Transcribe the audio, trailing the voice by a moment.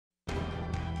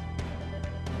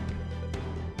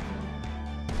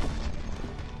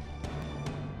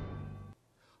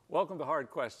Welcome to Hard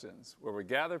Questions, where we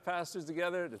gather pastors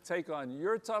together to take on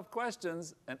your tough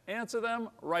questions and answer them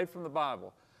right from the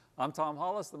Bible. I'm Tom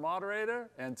Hollis, the moderator,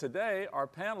 and today our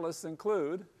panelists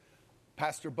include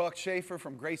Pastor Buck Schaefer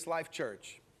from Grace Life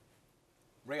Church,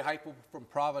 Ray Heipel from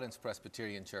Providence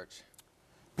Presbyterian Church,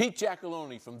 Pete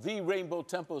Giacalone from the Rainbow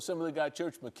Temple Assembly of God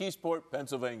Church, McKeesport,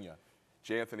 Pennsylvania.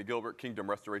 J. Anthony Gilbert, Kingdom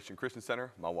Restoration Christian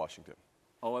Center, Mount Washington.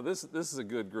 Oh, well, this is a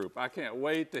good group. I can't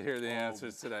wait to hear the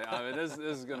answers today. I mean, this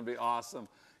is going to be awesome.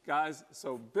 Guys,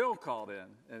 so Bill called in,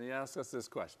 and he asked us this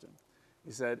question.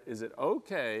 He said, is it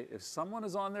okay if someone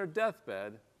is on their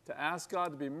deathbed to ask God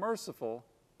to be merciful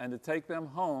and to take them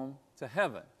home to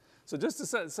heaven? So just to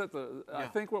set the, I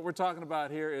think what we're talking about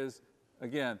here is,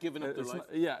 again, giving up their life.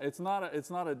 It's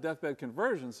not a deathbed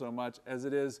conversion so much as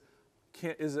it is,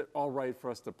 is it all right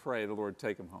for us to pray the Lord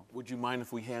take him home? Would you mind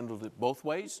if we handled it both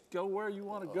ways? Go where you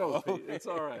want to go, Pete. It's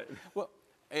all right. Well,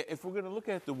 if we're going to look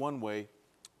at the one way,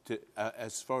 to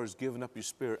as far as giving up your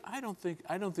spirit, I don't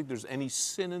think there's any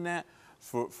sin in that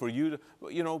for you to.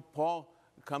 You know, Paul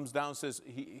comes down and says,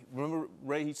 remember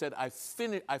Ray? He said, I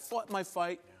fought my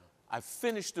fight, I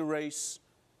finished the race,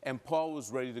 and Paul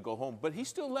was ready to go home, but he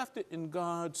still left it in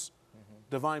God's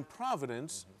divine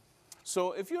providence.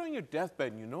 So if you're on your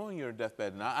deathbed and you know you're on your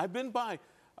deathbed, and I've been by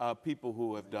people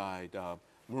who have died.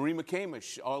 Marie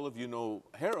McCamish, all of you know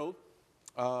Harold,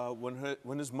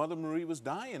 when his mother Marie was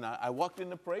dying, I walked in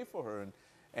to pray for her,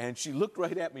 and she looked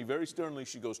right at me very sternly.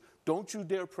 She goes, "Don't you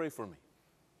dare pray for me."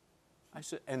 I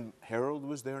said, and Harold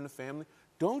was there in the family.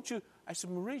 "Don't you?" I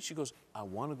said, "Marie," she goes, "I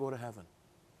want to go to heaven."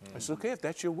 I said, "Okay, if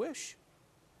that's your wish."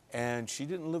 And she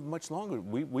didn't live much longer.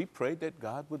 We prayed that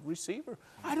God would receive her.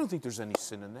 I don't think there's any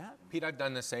sin in that. Pete, I've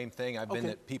done the same thing. I've been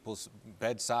at people's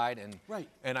bedside,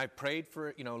 and I prayed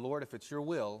for, Lord, if it's your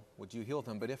will, would you heal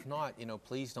them? But if not,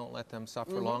 please don't let them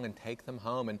suffer long and take them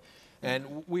home.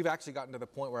 And we've actually gotten to the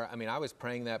point where, I was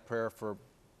praying that prayer for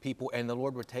people, and the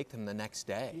Lord would take them the next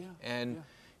day.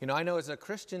 I know as a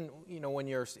Christian, when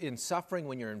you're in suffering,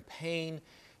 when you're in pain,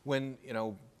 when,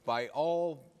 by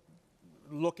all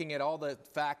looking at all the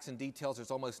facts and details,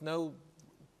 there's almost no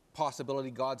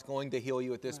possibility God's going to heal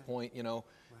you at this point.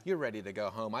 You're ready to go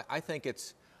home. I think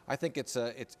it's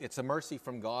a mercy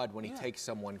from God when He takes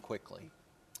someone quickly.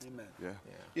 Amen.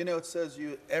 Yeah. It says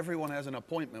everyone has an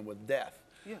appointment with death.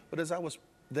 But as I was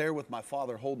there with my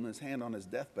father holding his hand on his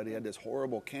deathbed, he had this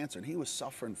horrible cancer, and he was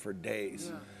suffering for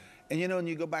days. And and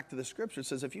you go back to the scripture, it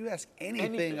says if you ask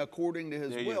anything according to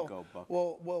His will,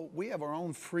 well, we have our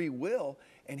own free will,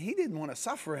 and he didn't want to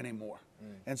suffer anymore.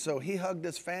 And so he hugged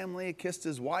his family, kissed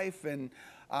his wife, and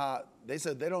they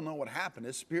said they don't know what happened.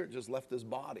 His spirit just left his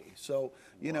body. So,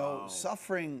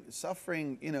 suffering,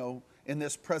 in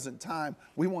this present time,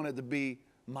 we wanted to be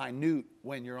minute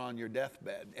when you're on your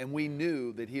deathbed. And we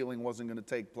knew that healing wasn't going to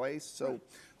take place. So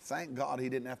thank God he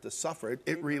didn't have to suffer.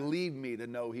 It relieved me to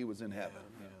know he was in heaven.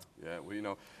 Yeah,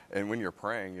 well, and when you're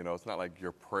praying, it's not like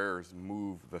your prayers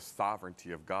move the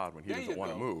sovereignty of God when He doesn't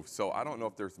want to move. So I don't know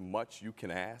if there's much you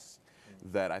can ask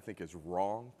that I think is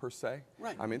wrong per se.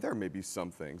 There may be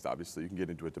some things, obviously, you can get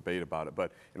into a debate about it,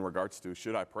 but in regards to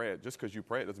should I pray it, just because you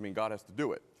pray it doesn't mean God has to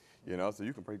do it. So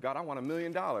you can pray, God, I want $1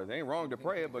 million. It ain't wrong to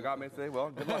pray it, but God may say, well,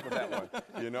 good luck with that one.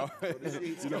 Go to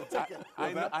Sheets, get a ticket.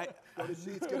 Go to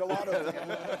Sheets, get a lot of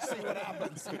it. See what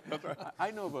happens.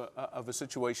 I know of a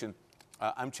situation.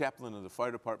 I'm chaplain of the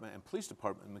fire department and police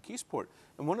department in McKeesport.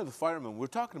 And one of the firemen, we were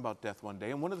talking about death one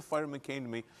day, and one of the firemen came to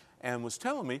me and was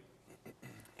telling me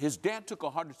his dad took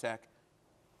a heart attack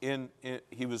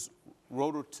he was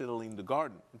rototilling the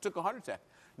garden and took a heart attack.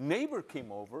 Neighbor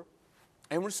came over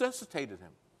and resuscitated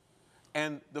him.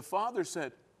 And the father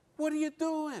said, "What are you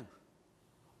doing?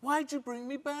 Why'd you bring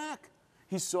me back?"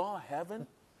 He saw heaven.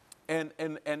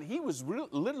 And he was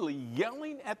literally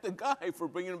yelling at the guy for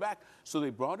bringing him back. So they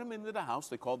brought him into the house.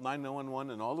 They called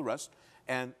 911 and all the rest.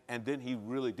 And then he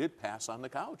really did pass on the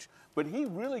couch. But he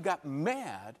really got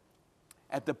mad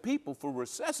at the people for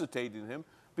resuscitating him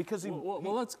because he...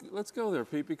 Well, let's go there,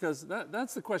 Pete, because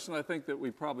that's the question I think that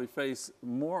we probably face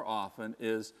more often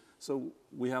is, so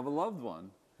we have a loved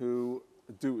one who,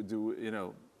 do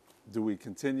we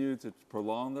continue to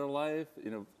prolong their life?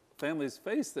 Families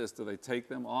face this. Do they take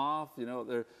them off?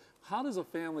 How does a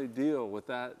family deal with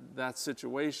that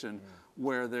situation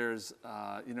where there's,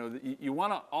 you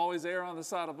want to always err on the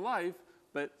side of life,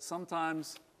 but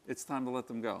sometimes it's time to let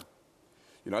them go?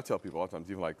 I tell people all the time,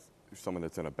 even like someone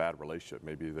that's in a bad relationship,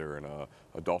 maybe they're in an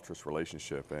adulterous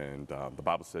relationship, and the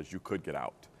Bible says you could get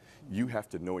out. you have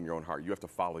to know in your own heart. You have to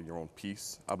follow your own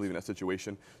peace, I believe, in that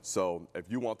situation. So if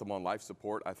you want them on life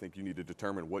support, I think you need to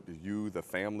determine what do you, the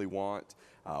family, want.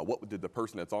 What did the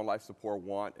person that's on life support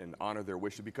want, and honor their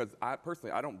wishes. Because I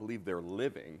don't believe they're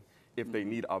living if they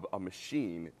need a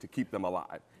machine to keep them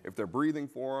alive. If they're breathing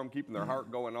for them, keeping their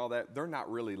heart going, all that, they're not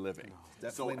really living.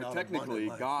 So technically,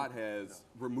 God has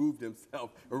removed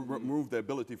himself, or removed the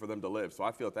ability for them to live. So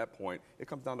I feel at that point, it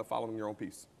comes down to following your own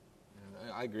peace.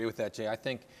 I agree with that, Jay. I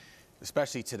think,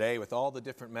 especially today with all the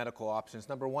different medical options,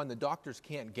 number one, the doctors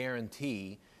can't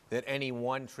guarantee that any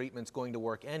one treatment's going to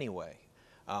work anyway.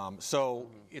 So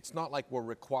it's not like we're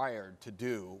required to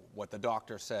do what the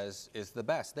doctor says is the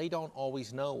best. They don't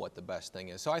always know what the best thing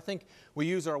is. So I think we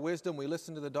use our wisdom, we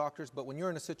listen to the doctors, but when you're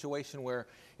in a situation where,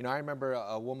 I remember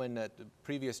a woman at the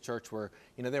previous church where,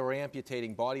 they were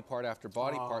amputating body part after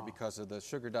body part because of the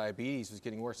sugar diabetes was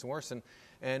getting worse and worse.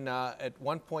 And at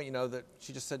one point, that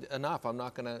she just said, enough,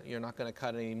 you're not gonna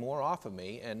cut any more off of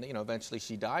me. And, eventually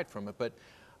she died from it. But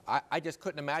I just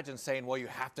couldn't imagine saying, well, you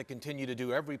have to continue to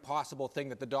do every possible thing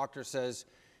that the doctor says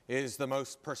is the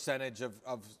most percentage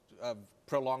of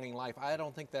prolonging life. I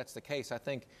don't think that's the case. I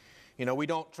think, we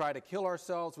don't try to kill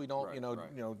ourselves. We don't,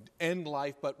 end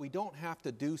life, but we don't have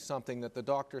to do something that the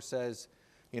doctor says,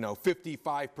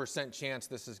 55% chance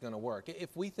this is going to work.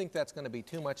 If we think that's going to be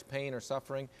too much pain or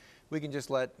suffering, we can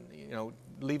just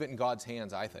leave it in God's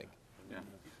hands, I think. Yeah.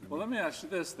 Well, let me ask you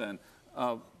this then.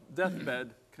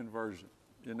 Deathbed conversion.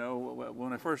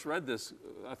 When I first read this,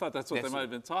 I thought that's what they might have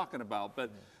been talking about.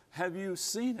 But have you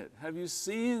seen it? Have you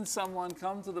seen someone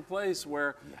come to the place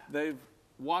where they've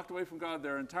walked away from God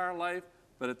their entire life,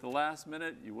 but at the last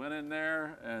minute you went in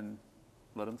there and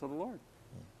led them to the Lord?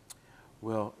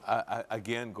 Well,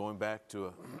 again, going back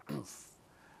to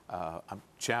I'm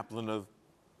chaplain of,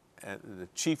 the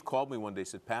chief called me one day,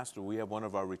 said, Pastor, we have one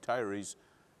of our retirees.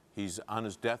 He's on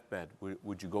his deathbed.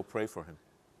 Would you go pray for him?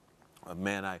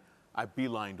 Man, I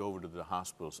beelined over to the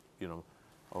hospitals,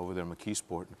 over there in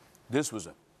McKeesport. This was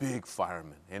a big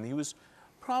fireman, and he was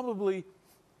probably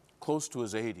close to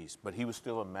his 80s, but he was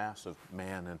still a massive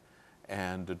man.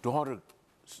 And the daughter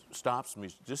stops me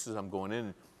just as I'm going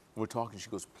in. We're talking. She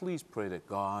goes, please pray that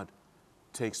God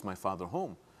takes my father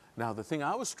home. Now, the thing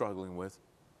I was struggling with,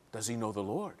 does he know the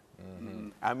Lord? Mm-hmm.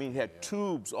 I mean, he had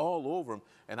tubes all over him.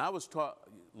 And I was taught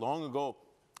long ago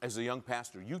as a young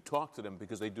pastor, you talk to them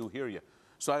because they do hear you.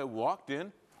 So I walked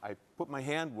in. I put my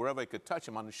hand wherever I could touch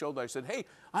him on the shoulder. I said, hey,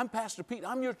 I'm Pastor Pete.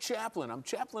 I'm your chaplain. I'm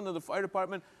chaplain of the fire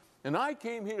department. And I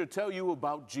came here to tell you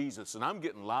about Jesus. And I'm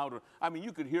getting louder. I mean,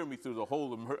 you could hear me through the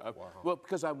whole, well,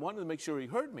 because I wanted to make sure he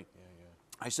heard me.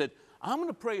 I said, I'm going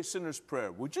to pray a sinner's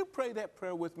prayer. Would you pray that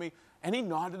prayer with me? And he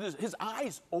nodded. His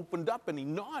eyes opened up and he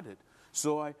nodded.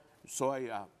 So I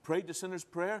prayed the sinner's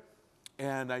prayer.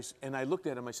 And I looked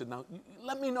at him. I said, now,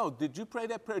 let me know. Did you pray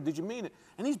that prayer? Did you mean it?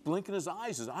 And he's blinking his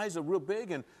eyes. His eyes are real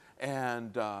big.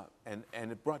 And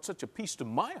it brought such a peace to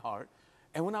my heart.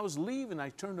 And when I was leaving, I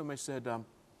turned to him. I said,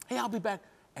 hey, I'll be back.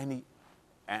 And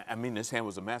his hand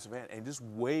was a massive hand. And he just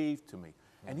waved to me.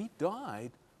 And he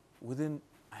died within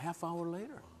a half hour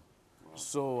later. Wow.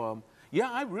 So,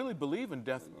 yeah, I really believe in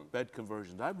deathbed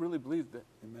conversions. I really believe that.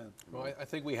 Amen. Well, I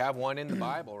think we have one in the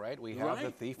Bible, right? We have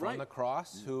the thief on the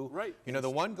cross who, the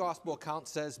one gospel account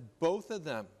says both of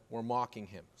them were mocking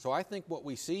him. So I think what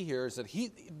we see here is that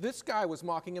this guy was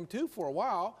mocking him too for a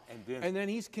while, and then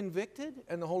he's convicted,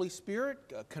 and the Holy Spirit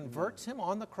converts him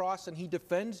on the cross, and he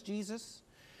defends Jesus.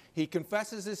 He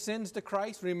confesses his sins to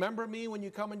Christ. Remember me when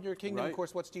you come into your kingdom. Of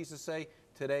course, what's Jesus say?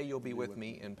 Today you'll be with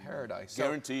me in paradise.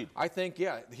 Guaranteed. So I think,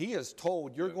 he is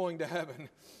told you're going to heaven.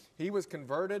 He was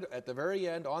converted at the very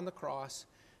end on the cross.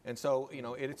 And so,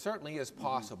 it certainly is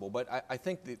possible. But I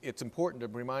think that it's important to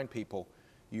remind people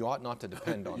you ought not to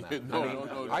depend on that.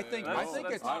 I think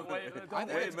it's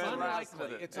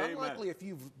unlikely. It's unlikely if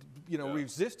you've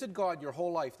resisted God your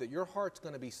whole life that your heart's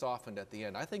going to be softened at the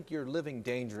end. I think you're living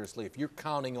dangerously if you're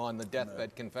counting on the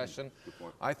deathbed confession.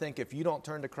 I think if you don't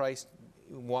turn to Christ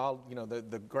while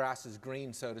the grass is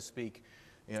green, so to speak,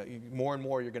 more and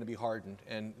more you're going to be hardened,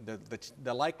 and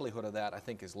the likelihood of that I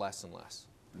think is less and less.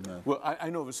 No. Well, I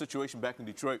know of a situation back in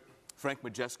Detroit. Frank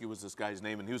Majeski was this guy's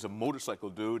name, and he was a motorcycle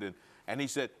dude, and he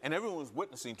said, and everyone was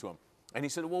witnessing to him. And he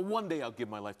said, well, one day I'll give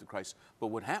my life to Christ. But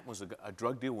what happened was a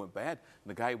drug deal went bad, and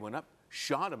the guy went up,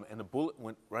 shot him, and the bullet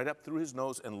went right up through his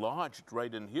nose and lodged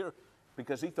right in here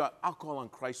because he thought, I'll call on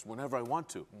Christ whenever I want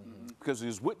to, because he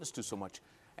was witnessed to so much.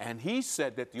 And he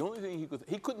said that the only thing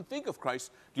he couldn't think of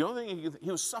Christ. The only thing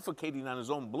he was suffocating on his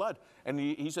own blood. And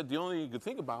he said the only thing he could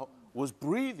think about was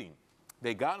breathing.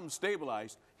 They got him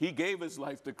stabilized. He gave his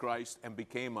life to Christ and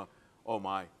became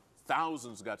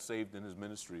thousands got saved in his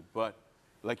ministry. But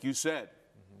like you said,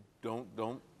 don't,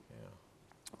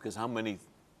 because how many?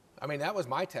 I mean, that was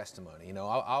my testimony. You know,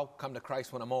 I'll come to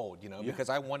Christ when I'm old, you know, because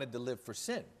I wanted to live for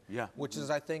sin. Yeah. Which is,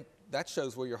 I think, that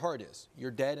shows where your heart is.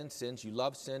 You're dead in sins, you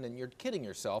love sin, and you're kidding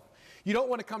yourself. You don't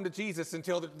want to come to Jesus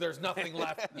until there's nothing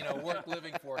left, you know, worth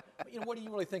living for. But, you know, what do you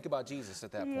really think about Jesus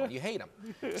at that point? You hate him.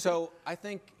 So I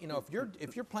think, you know,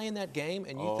 if you're playing that game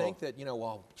and you think that, you know,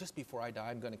 well, just before I die,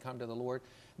 I'm going to come to the Lord,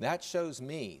 that shows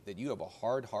me that you have a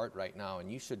hard heart right now, and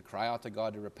you should cry out to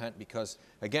God to repent because,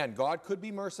 again, God could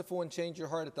be merciful and change your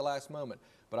heart at the last moment.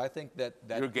 But I think that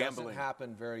doesn't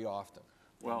happen very often.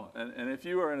 Well, and if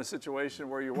you are in a situation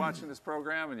where you're watching this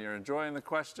program and you're enjoying the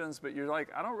questions, but you're like,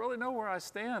 I don't really know where I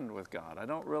stand with God. I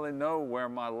don't really know where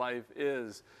my life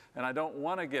is, and I don't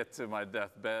want to get to my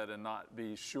deathbed and not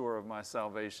be sure of my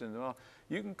salvation. Well,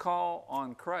 you can call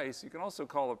on Christ. You can also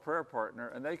call a prayer partner,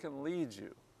 and they can lead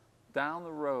you down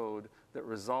the road that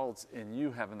results in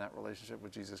you having that relationship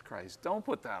with Jesus Christ. Don't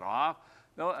put that off.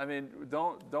 No, I mean,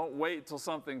 don't wait till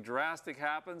something drastic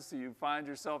happens so you find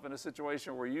yourself in a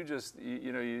situation where you just,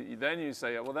 then you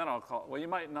say, well, then I'll call. Well, you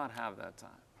might not have that time.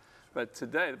 But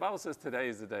today, the Bible says today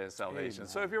is the day of salvation. Amen.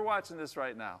 So if you're watching this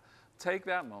right now, take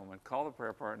that moment, call the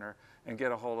prayer partner, and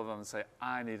get a hold of them and say,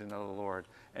 I need to know the Lord.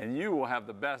 And you will have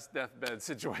the best deathbed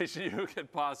situation you could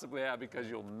possibly have because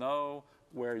you'll know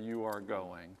where you are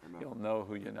going. Amen. You'll know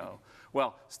who you know.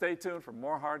 Well, stay tuned for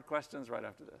more hard questions right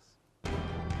after this.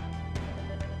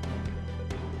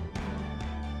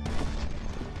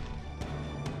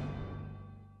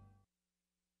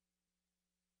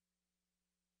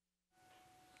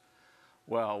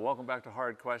 Well, welcome back to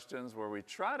Hard Questions, where we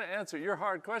try to answer your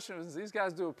hard questions. These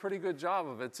guys do a pretty good job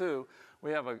of it, too.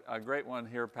 We have a great one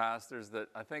here, pastors, that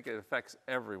I think it affects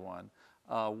everyone.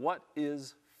 What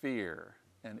is fear?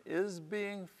 And is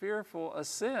being fearful a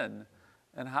sin?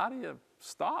 And how do you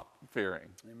stop fearing?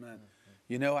 Amen.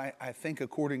 You know, I think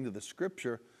according to the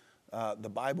Scripture, the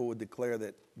Bible would declare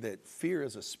that fear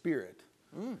is a spirit.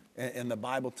 And the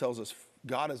Bible tells us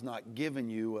God has not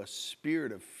given you a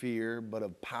spirit of fear, but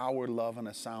of power, love, and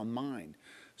a sound mind.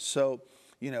 So,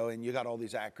 you know, and you got all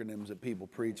these acronyms that people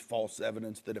preach, false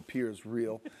evidence that appears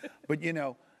real. But, you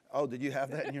know, oh, did you have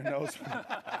that in your notes?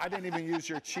 I didn't even use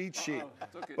your cheat sheet.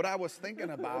 Okay. But I was thinking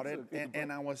about it,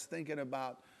 and I was thinking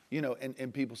about, you know,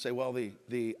 and people say, well,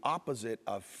 the opposite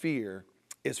of fear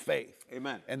is faith.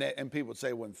 Amen. And people would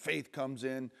say when faith comes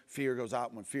in, fear goes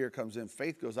out. When fear comes in,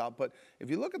 faith goes out. But if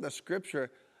you look at the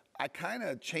Scripture, I kind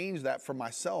of changed that for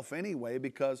myself anyway,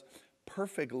 because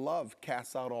perfect love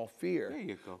casts out all fear. There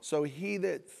you go. So he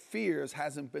that fears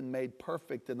hasn't been made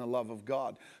perfect in the love of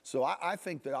God. So I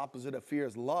think the opposite of fear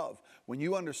is love. When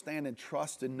you understand and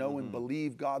trust and know and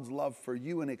believe God's love for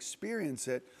you and experience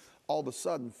it, all of a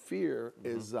sudden fear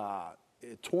is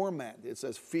torment. It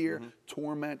says fear,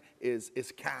 torment is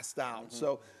cast out.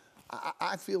 So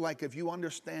I feel like if you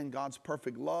understand God's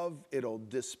perfect love, it'll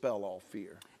dispel all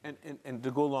fear. And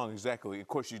to go along exactly, of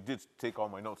course you did take all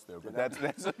my notes there, but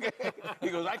that's okay. He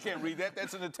goes, I can't read that,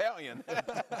 that's in Italian.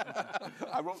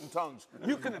 I wrote in tongues.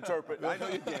 You can interpret, I know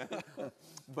you can.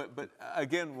 But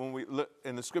again, when we look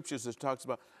in the Scriptures, it talks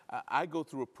about, I go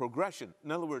through a progression.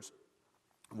 In other words,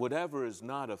 whatever is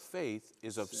not of faith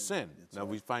is of sin. Now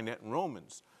we find that in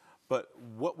Romans. But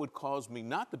what would cause me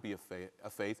not to be a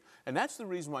faith? And that's the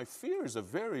reason why fear is a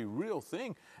very real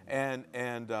thing. And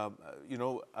you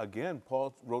know, again,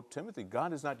 Paul wrote Timothy,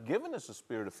 God has not given us a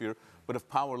spirit of fear, but of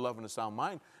power, love, and a sound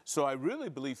mind. So I really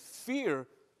believe fear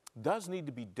does need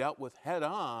to be dealt with head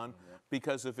on,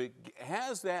 because if it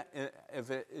has that, if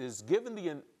it is given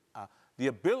the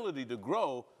ability to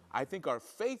grow, I think our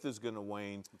faith is going to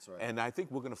wane. That's right. And I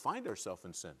think we're going to find ourselves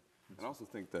in sin. And I also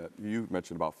think that you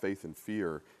mentioned about faith and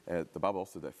fear. The Bible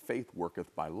also says that faith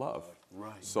worketh by love.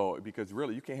 Right. So, because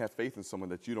really, you can't have faith in someone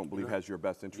that you don't believe has your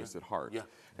best interest at heart. Yeah.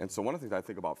 And so one of the things I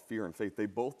think about fear and faith, they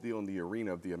both deal in the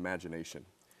arena of the imagination.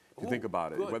 If you think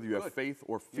about it, whether you have faith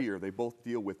or fear, they both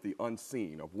deal with the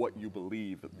unseen of what you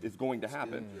believe is going to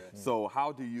happen. So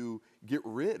how do you get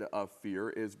rid of fear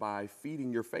is by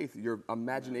feeding your faith, your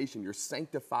imagination, your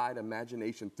sanctified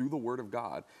imagination through the Word of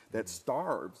God that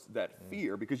starves that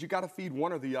fear, because you got to feed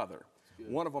one or the other.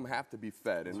 One of them have to be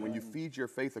fed. And when you feed your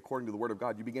faith according to the Word of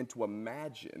God, you begin to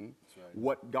imagine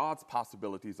what God's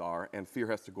possibilities are, and fear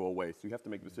has to go away. So you have to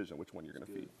make a decision which one you're going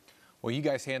to feed. Well, you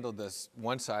guys handled this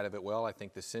one side of it well. I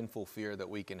think the sinful fear that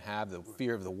we can have, the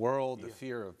fear of the world, the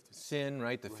fear of sin,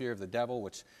 right? The fear of the devil,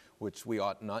 which we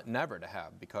ought never to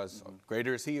have, because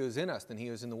greater is he who is in us than he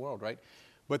who is in the world, right?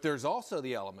 But there's also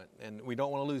the element, and we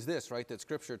don't want to lose this, right, that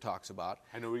Scripture talks about.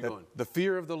 I know where you're going. The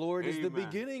fear of the Lord is the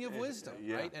beginning of wisdom,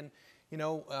 right? And, you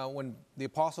know, when the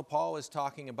Apostle Paul is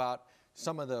talking about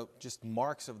some of the just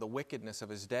marks of the wickedness of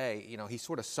his day, you know, he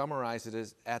sort of summarizes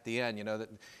it at the end,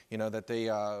 that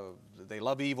they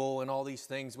love evil and all these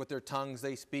things with their tongues,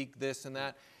 they speak this and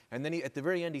that. And then at the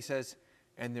very end he says,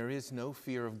 and there is no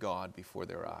fear of God before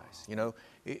their eyes. You know,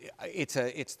 it's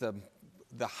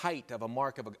the height of a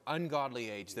mark of an ungodly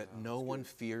age that no one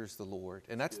fears the Lord.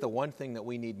 And that's the one thing that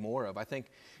we need more of. I think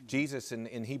Jesus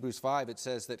in Hebrews 5, it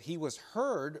says that he was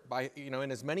heard by, in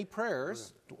his many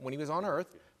prayers when he was on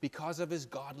earth because of his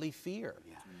godly fear.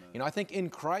 I think in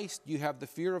Christ you have the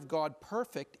fear of God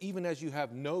perfect, even as you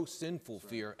have no sinful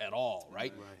fear at all,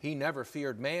 right? He never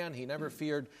feared man. He never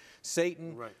feared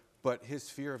Satan. But his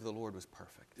fear of the Lord was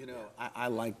perfect. I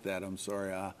like that. I'm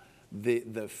sorry.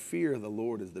 The fear of the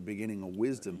Lord is the beginning of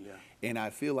wisdom. And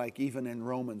I feel like even in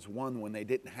Romans 1, when they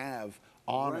didn't have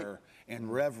honor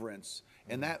and reverence,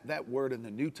 and that word in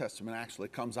the New Testament actually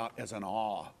comes out as an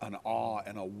awe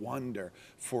and a wonder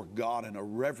for God and a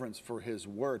reverence for his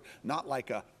word. Not like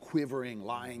a quivering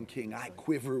lion king, I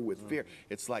quiver with fear.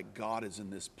 It's like God is in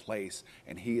this place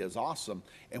and he is awesome.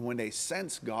 And when they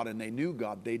sensed God and they knew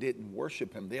God, they didn't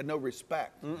worship him. They had no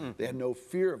respect. They had no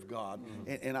fear of God.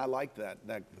 And I like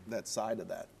that side of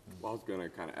that. Well, I was going to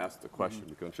kind of ask the question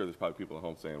because I'm sure there's probably people at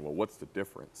home saying, well, what's the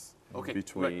difference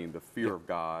between the fear of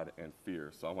God and fear?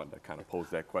 So I wanted to kind of pose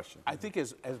that question. I think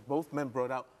as both men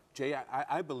brought out, Jay,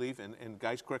 I believe, and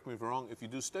guys, correct me if I'm wrong, if you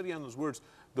do study on those words,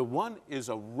 the one is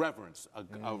a reverence,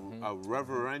 a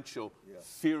reverential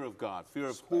fear of God, fear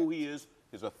of who he is,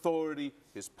 his authority,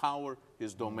 his power,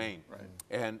 his domain.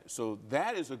 And so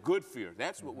that is a good fear.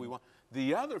 That's what we want.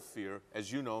 The other fear,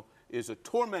 as you know, is a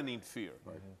tormenting fear.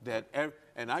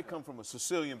 And I come from a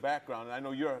Sicilian background, and I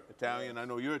know you're Italian, I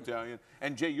know you're Italian,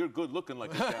 and Jay, you're good looking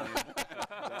like Italian.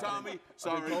 Tommy,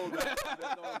 sorry.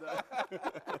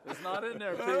 It's not in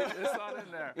there, Pete. It's not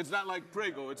in there. It's not like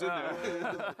Prego, it's in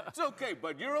there. It's okay,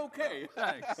 but you're okay.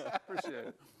 Thanks, appreciate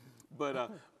it.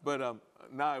 But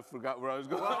now I forgot where I was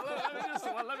going. Well,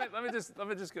 let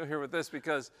me just go here with this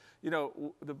because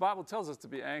the Bible tells us to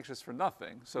be anxious for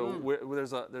nothing. So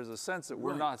there's a sense that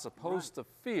we're not supposed to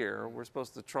fear. We're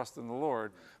supposed to trust in the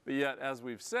Lord. But yet, as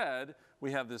we've said,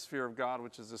 we have this fear of God,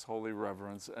 which is this holy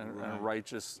reverence and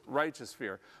righteous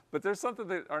fear. But there's something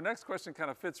that our next question kind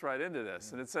of fits right into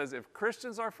this, and it says, if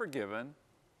Christians are forgiven,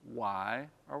 why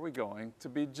are we going to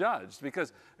be judged?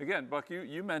 Because, again, Buck,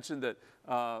 you mentioned that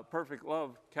perfect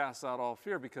love casts out all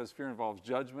fear because fear involves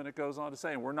judgment, it goes on to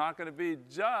say. And we're not going to be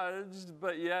judged,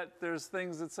 but yet there's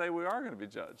things that say we are going to be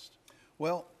judged.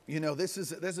 Well, this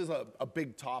is a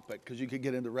big topic because you could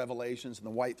get into Revelations and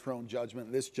the white throne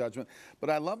judgment, this judgment. But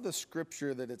I love the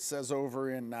scripture that it says over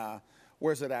in...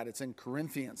 where's it at? It's in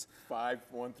Corinthians.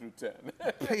 5:1-10.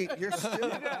 Pete, you're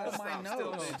still on my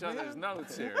notes. Each other's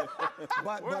notes here.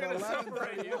 But We're going to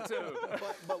separate you two.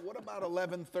 But what about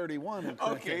 11:31 in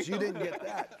Corinthians? You didn't get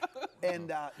that.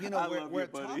 And where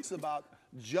it talks about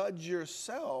judge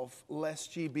yourself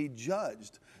lest ye be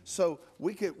judged. So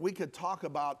we could talk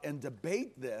about and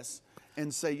debate this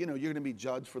and say, you're going to be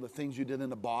judged for the things you did in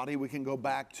the body. We can go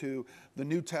back to the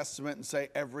New Testament and say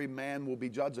every man will be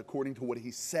judged according to what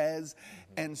he says.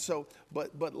 And so,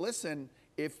 but listen,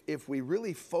 if we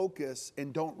really focus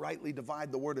and don't rightly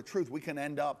divide the word of truth, we can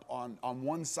end up on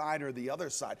one side or the other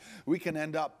side. We can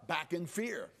end up back in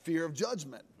fear of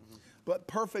judgment. But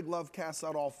perfect love casts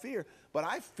out all fear. But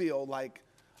I feel like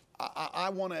I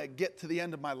want to get to the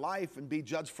end of my life and be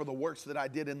judged for the works that I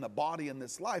did in the body in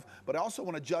this life, but I also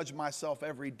want to judge myself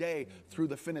every day through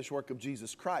the finished work of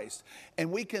Jesus Christ.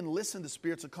 And we can listen to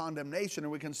spirits of condemnation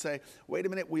and we can say, wait a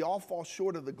minute, we all fall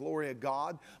short of the glory of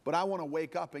God, but I want to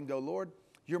wake up and go, Lord,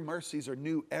 your mercies are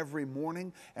new every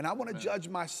morning. And I want to judge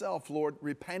myself, Lord,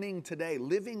 repenting today,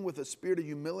 living with a spirit of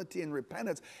humility and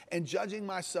repentance and judging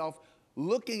myself,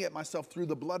 looking at myself through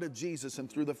the blood of Jesus and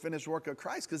through the finished work of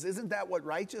Christ. Because isn't that what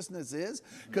righteousness is?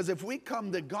 Because if we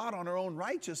come to God on our own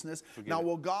righteousness,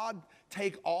 will God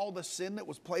take all the sin that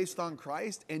was placed on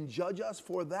Christ and judge us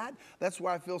for that? That's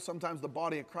where I feel sometimes the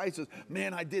body of Christ is,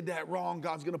 man, I did that wrong.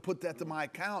 God's going to put that to my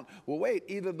account. Well, wait,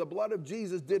 either the blood of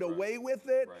Jesus did away with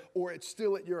it or it's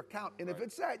still at your account. And if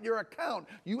it's at your account,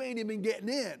 you ain't even getting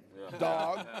in,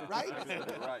 dog, right?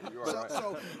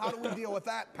 So how do we deal with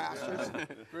that, pastors?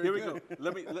 Here we go.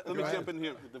 Let me jump in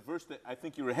here with the verse that I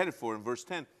think you were headed for in verse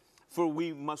 10. For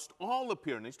we must all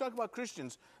appear, and he's talking about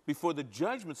Christians, before the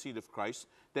judgment seat of Christ,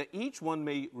 that each one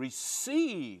may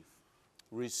receive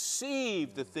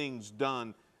the things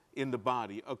done in the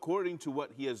body according to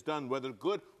what he has done, whether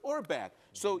good or bad.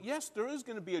 So yes, there is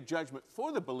going to be a judgment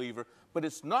for the believer, but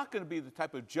it's not going to be the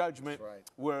type of judgment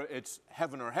where it's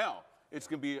heaven or hell. it's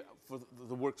going to be for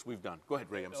the works we've done. Go ahead,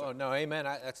 Ray. I'm sorry. Oh, no, amen.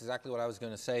 That's exactly what I was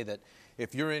going to say, that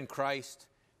if you're in Christ,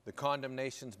 the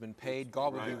condemnation's been paid.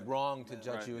 God would be wrong to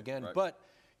judge you again. But,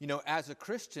 you know, as a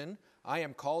Christian, I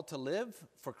am called to live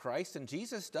for Christ, and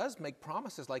Jesus does make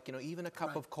promises like, you know, even a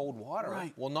cup of cold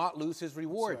water will not lose his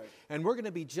reward. And we're going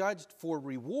to be judged for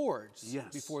rewards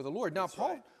before the Lord. Now,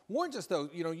 Paul warns us, though,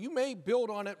 you know, you may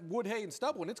build on it wood, hay, and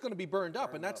stubble, and it's going to be burned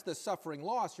up, and that's the suffering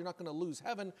loss. You're not going to lose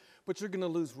heaven, but you're going to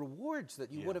lose rewards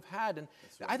that you would have had. And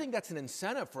I think that's an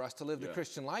incentive for us to live the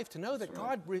Christian life, to know that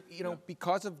God, you know,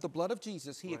 because of the blood of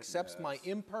Jesus, he accepts my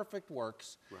imperfect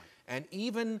works, and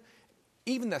even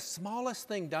the smallest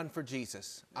thing done for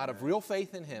Jesus, out of real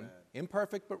faith in him,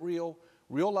 imperfect but real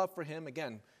love for him,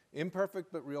 again,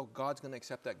 imperfect but real, God's going to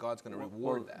accept that. God's going to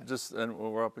reward that. And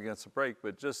we're up against a break,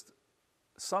 but just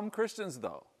some Christians,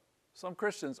 though, some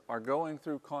Christians are going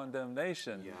through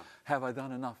condemnation. Have I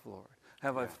done enough, Lord?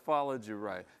 Have I followed you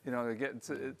right? You know, they're getting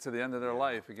to the end of their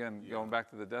life, again, going back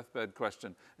to the deathbed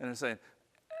question, and they're saying,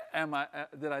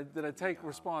 did I take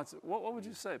response? What would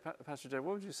you say, Pastor Jay?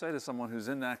 What would you say to someone who's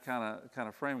in that kind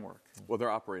of framework? Well, they're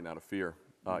operating out of fear.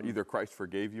 Either Christ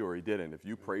forgave you or he didn't. If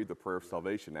you prayed the prayer of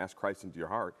salvation, ask Christ into your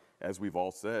heart, as we've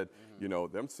all said, you know,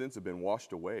 them sins have been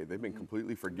washed away. They've been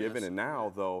completely forgiven. And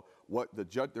now, though,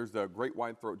 there's the great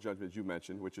wine throat judgment, as you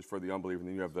mentioned, which is for the unbeliever. And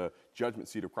then you have the judgment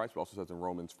seat of Christ, which also says in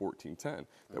Romans 14:10 that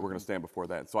we're going to stand before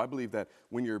that. And so I believe that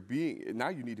when now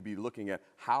you need to be looking at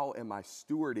how am I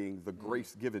stewarding the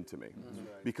grace given to me?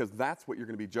 Because that's what you're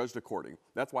going to be judged according.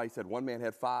 That's why he said one man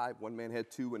had 5, one man had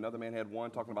 2, another man had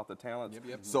 1, talking about the talents.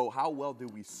 So how well do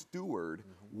we steward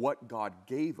what God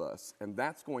gave us? And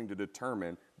that's going to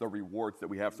determine the rewards that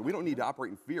we have. So we don't need to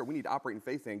operate in fear. We need to operate in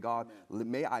faith, saying, God,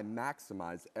 may I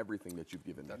maximize everything that you've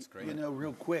given me. That's great. You know,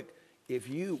 real quick, if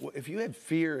you had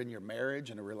fear in your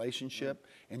marriage and a relationship,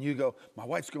 and you go, my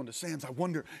wife's going to Sands, I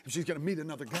wonder if she's going to meet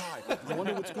another guy. I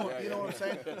wonder what's going on. You know what I'm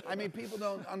saying? I mean, people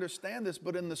don't understand this,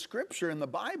 but in the scripture, in the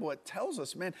Bible, it tells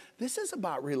us, man, this is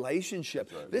about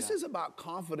relationship. This is about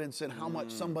confidence in how much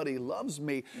somebody loves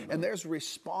me, and there's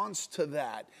response to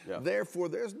that. Therefore,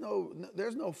 there's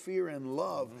no fear in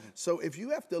love. So if you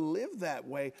have to live that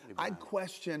way, I'd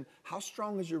question how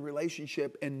strong is your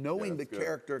relationship in knowing the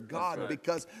character of God,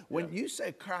 because when you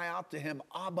say cry out to him,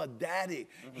 Abba, Daddy,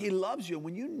 he loves you.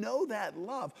 When you know that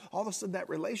love, all of a sudden that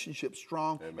relationship's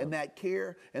strong, and that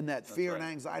care and that fear and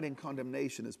anxiety and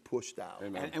condemnation is pushed out.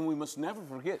 And we must never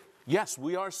forget, yes,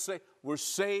 we're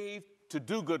saved to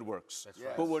do good works,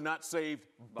 but we're not saved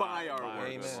by our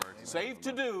works. Saved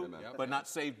to do, but not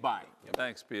saved by.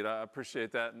 Thanks, Pete. I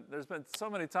appreciate that. And there's been so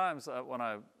many times when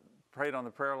I prayed on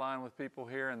the prayer line with people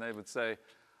here, and they would say,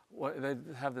 they'd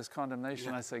have this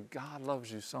condemnation. I say, God loves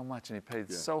you so much, and he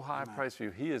paid so high a price for you.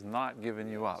 He is not giving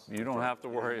you up. You don't have to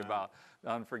worry about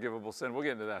unforgivable sin. We'll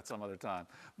get into that some other time.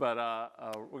 But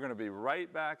we're going to be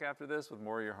right back after this with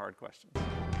more of your hard questions.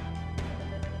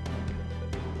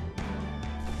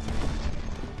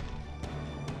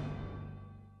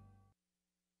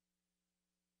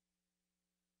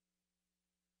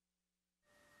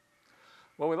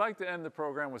 Well, we like to end the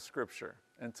program with Scripture.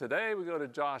 And today we go to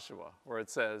Joshua, where it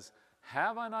says,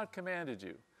 have I not commanded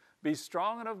you? Be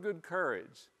strong and of good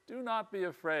courage. Do not be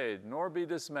afraid, nor be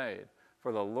dismayed,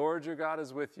 for the Lord your God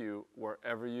is with you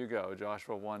wherever you go.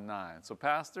 Joshua 1:9. So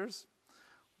pastors,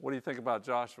 what do you think about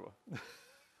Joshua?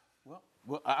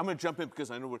 Well, I'm going to jump in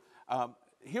because I know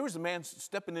here is a man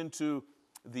stepping into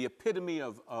the epitome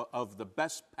of the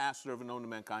best pastor ever known to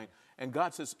mankind. And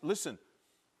God says, listen,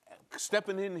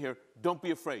 stepping in here, don't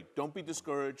be afraid. Don't be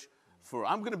discouraged, for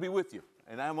I'm going to be with you.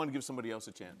 And I want to give somebody else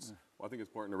a chance. Well, I think it's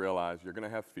important to realize you're going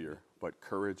to have fear, but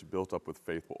courage built up with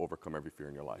faith will overcome every fear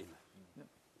in your life.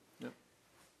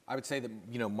 I would say that,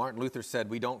 you know, Martin Luther said,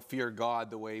 we don't fear God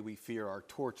the way we fear our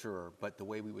torturer, but the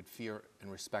way we would fear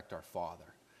and respect our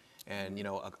Father. And, you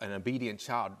know, an obedient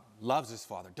child loves his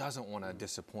father, doesn't want to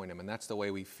disappoint him. And that's the way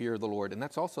we fear the Lord. And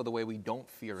that's also the way we don't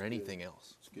fear anything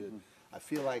else. It's good. I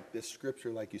feel like this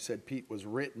scripture, like you said, Pete, was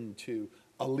written to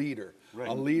a leader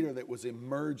that was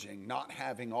emerging, not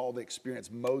having all the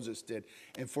experience Moses did.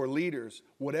 And for leaders,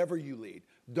 whatever you lead,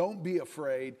 don't be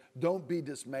afraid, don't be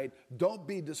dismayed, don't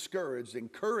be discouraged.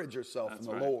 Encourage yourself in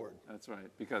the Lord. That's right,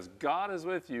 because God is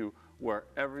with you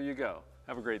wherever you go.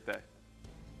 Have a great day.